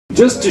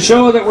Just to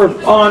show that we're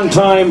on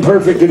time,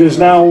 perfect, it is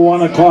now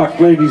 1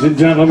 o'clock, ladies and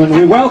gentlemen.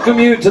 We welcome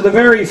you to the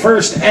very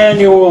first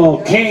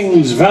annual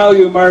King's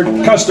Value Mart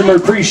Customer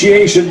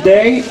Appreciation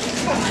Day.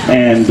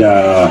 And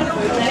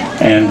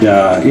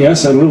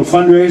yes, a little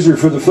fundraiser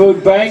for the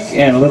food bank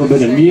and a little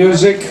bit of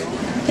music.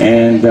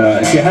 And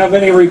if you have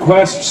any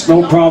requests,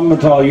 no problem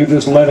at all. You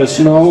just let us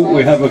know.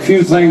 We have a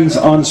few things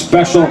on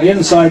special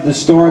inside the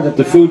store that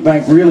the food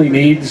bank really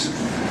needs.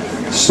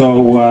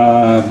 So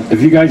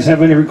if you guys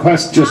have any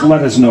requests, just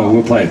let us know.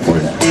 We'll play it for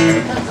you.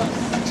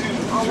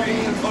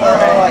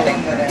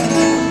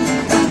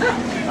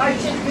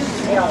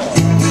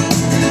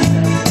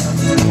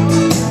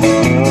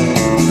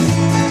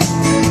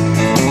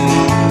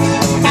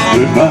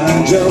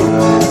 Goodbye, Joe.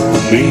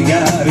 We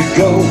gotta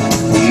go.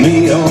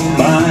 Me, oh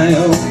my,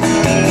 oh.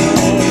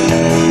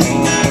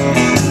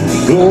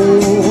 Go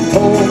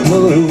for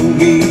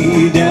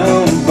Perugi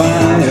down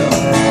by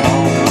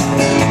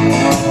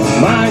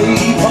my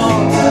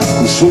Yvonne,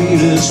 the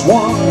sweetest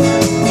one.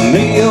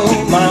 Me, oh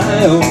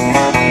my, oh.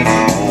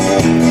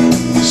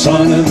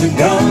 Son of the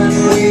gun,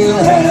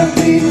 we'll have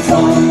big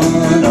fun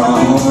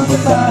on the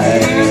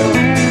bayou.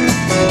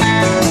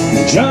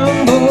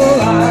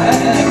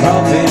 Jambalaya,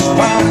 crawfish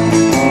pie,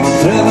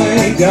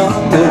 Philly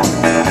gumbo.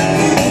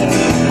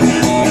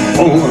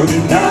 For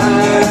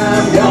tonight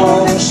I'm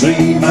gonna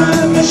see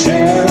my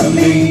Michelle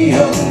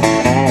meal.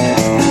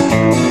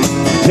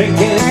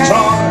 Tickets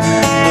are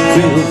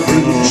filled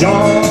through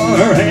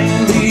jar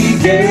and the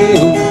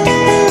gale.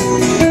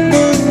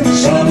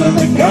 Son of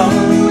the gun,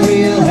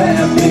 we'll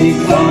have big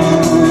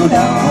fun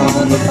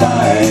on the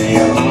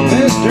bayou.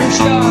 Mr.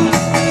 Scott.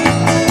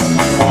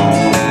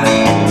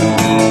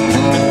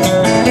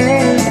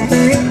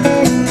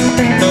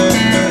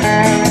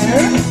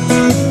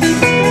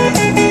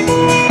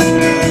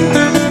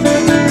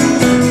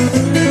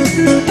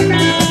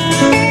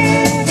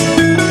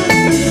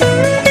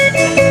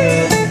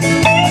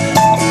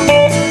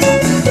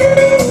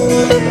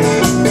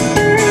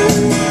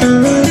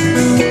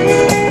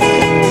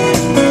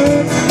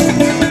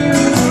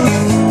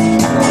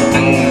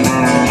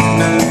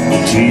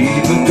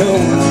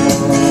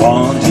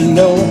 Want to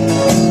know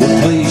the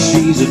place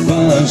she's a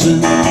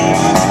buzzing.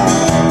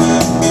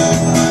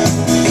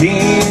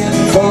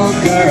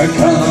 Kinfolk are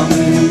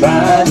coming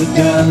by the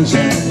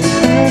dozen,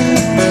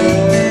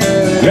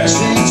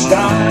 dressed in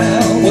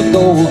style with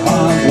old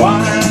hog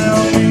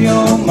wild. Me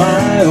oh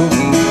my oh.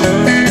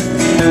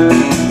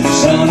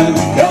 Son of a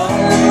gun,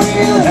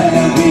 we'll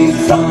have big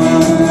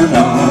fun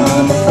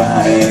on the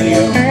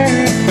bayou.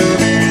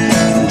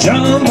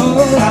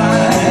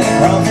 Jambalaya,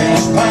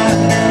 crawfish pie,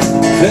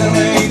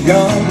 Philly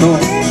gumbo.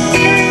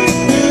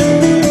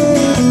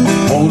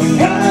 For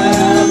tonight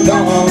I'm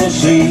gonna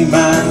see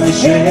my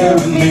share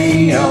of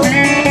meal.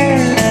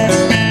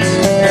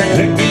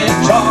 The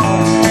guitar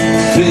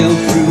filled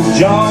through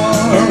jar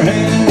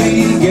and the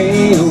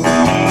gale.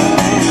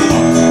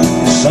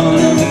 Son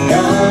of a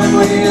gun,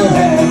 we'll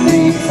have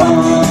big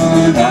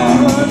fun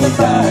on the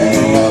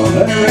bayou.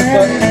 Let her rip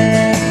up.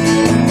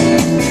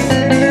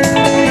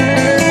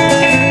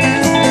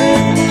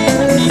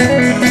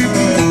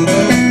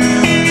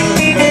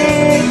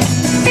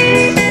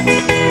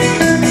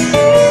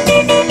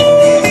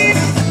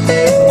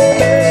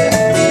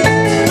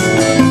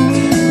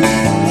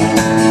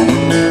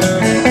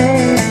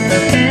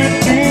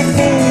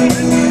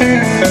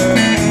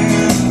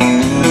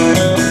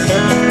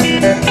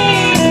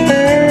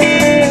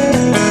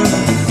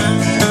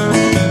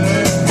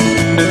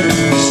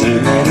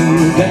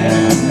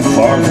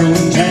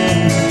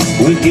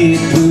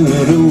 Get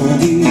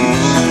pierogies,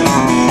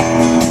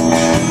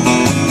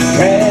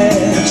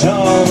 catch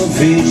all the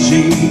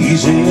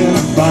fishies in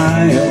the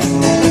bayou.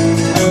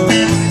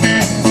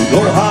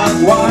 Go hog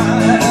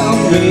wild,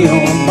 me oh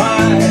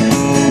my,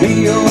 me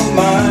oh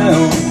my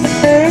oh.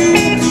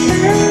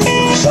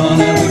 Son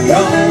of a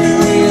gun,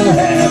 we'll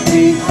have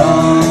big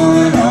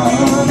fun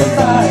on the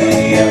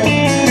bayou.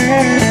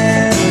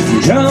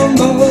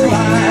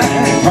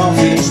 Jambalaya,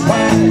 crawfish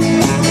pie,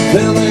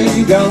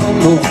 Philly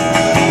gumbo.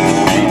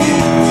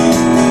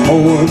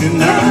 For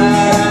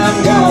tonight I'm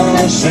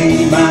gonna see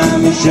my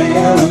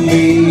Michelle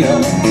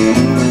meal.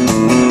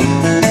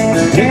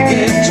 The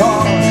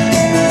guitar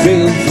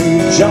filled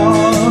through jar